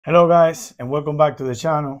Hello guys and welcome back to the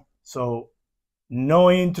channel. So no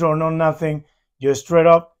intro, no nothing, just straight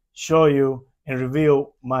up show you and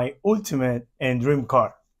reveal my ultimate and dream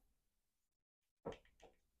car.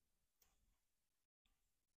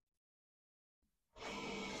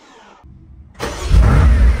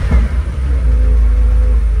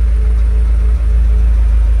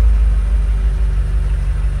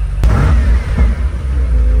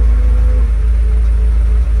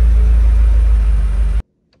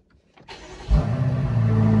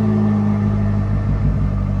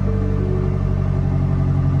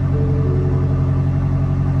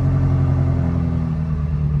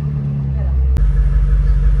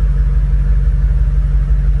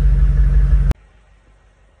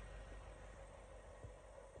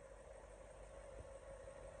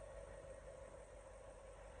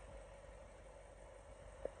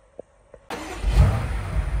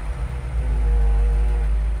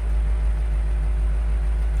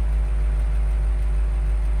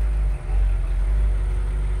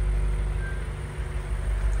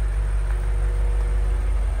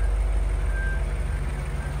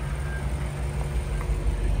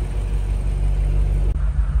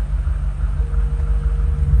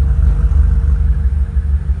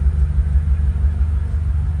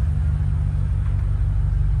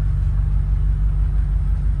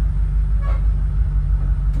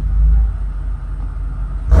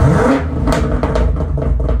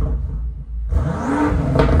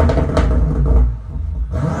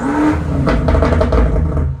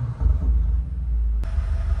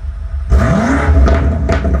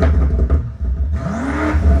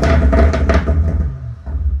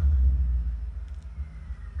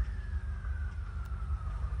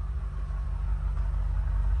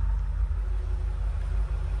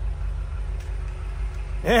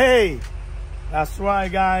 Hey, that's right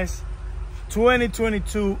guys,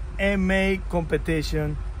 2022 MA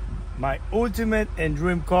competition, my ultimate and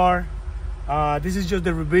dream car. This is just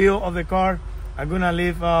the reveal of the car. I'm gonna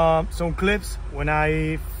leave some clips when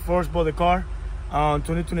I first bought the car on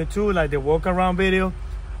 2022, like the walk around video,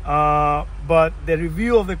 but the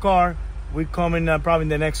review of the car will come in probably in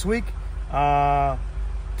the next week.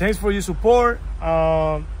 Thanks for your support.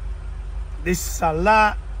 This is a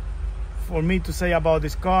lot for me to say about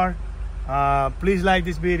this car. Please like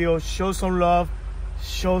this video, show some love,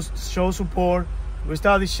 show support. We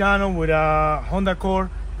started this channel with a Honda Accord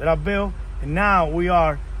that I built, and now we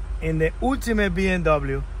are in the ultimate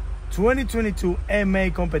BMW 2022 MA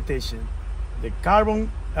competition, the carbon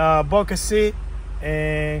bucket seat,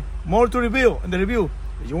 and more to reveal in the review.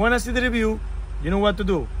 If you want to see the review, you know what to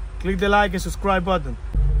do. Click the like and subscribe button.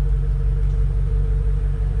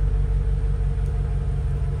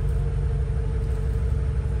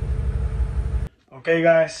 Okay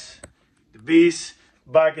guys, the beast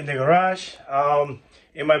back in the garage.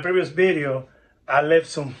 In my previous video, I left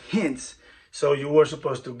some hints, so you were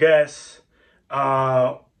supposed to guess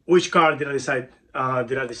which car did I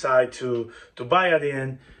decide to buy at the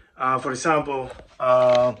end. For example,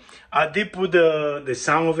 I did put the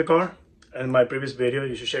sound of the car in my previous video.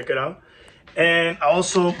 You should check it out. And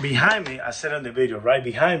also behind me, I said in the video, right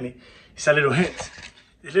behind me, is a little hint.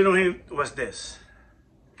 The little hint was this.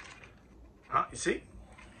 You see?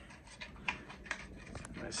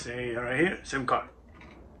 Let's see right here, same car.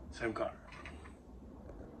 See right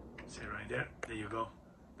there, there you go.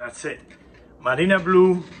 That's it. Marina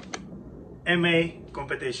Blue MA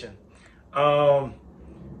competition. So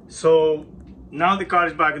now the car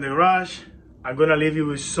is back in the garage. I'm gonna leave you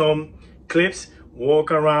with some clips,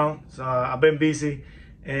 walk around. So I've been busy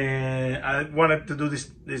and I wanted to do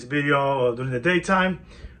this video during the daytime.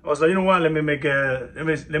 I was like, you know what, let me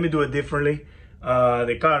do it differently.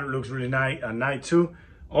 The car looks really nice at night too.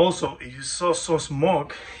 Also, if you saw some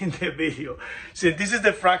smoke in the video, see, this is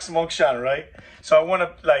the frag smoke shot, right? So I want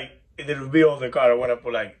to, like, in the reveal of the car, I want to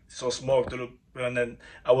put like some smoke to look. And then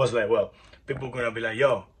I was like, well, people are gonna be like,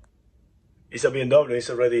 yo, it's a BMW, it's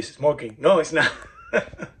already smoking. No, it's not.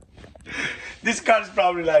 This car is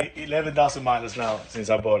probably like 11,000 miles now since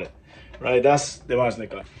I bought it, right? That's the miles in the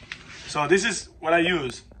car. So this is what I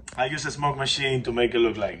use. I use a smoke machine to make it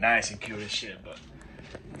look like nice and cute and shit, but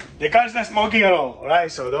the car's not smoking at all,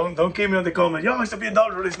 right? So don't keep me on the comment, yo, it's a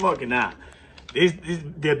BMW really smoking. Nah,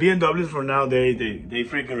 the BMWs for now, they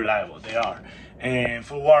freaking reliable, they are. And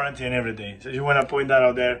full warranty and everything. So you wanna point that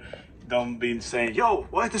out there, don't be saying, yo,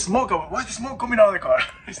 why is the smoke coming out of the car?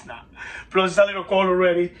 It's not. Plus it's a little cold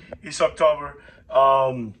already, it's October.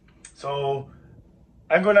 So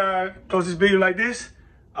I'm gonna close this video like this.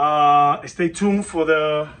 Stay tuned for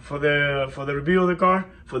the review of the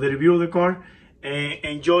car, and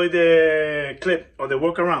enjoy the clip or the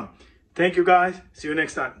walk around. Thank you guys. See you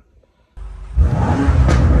next time.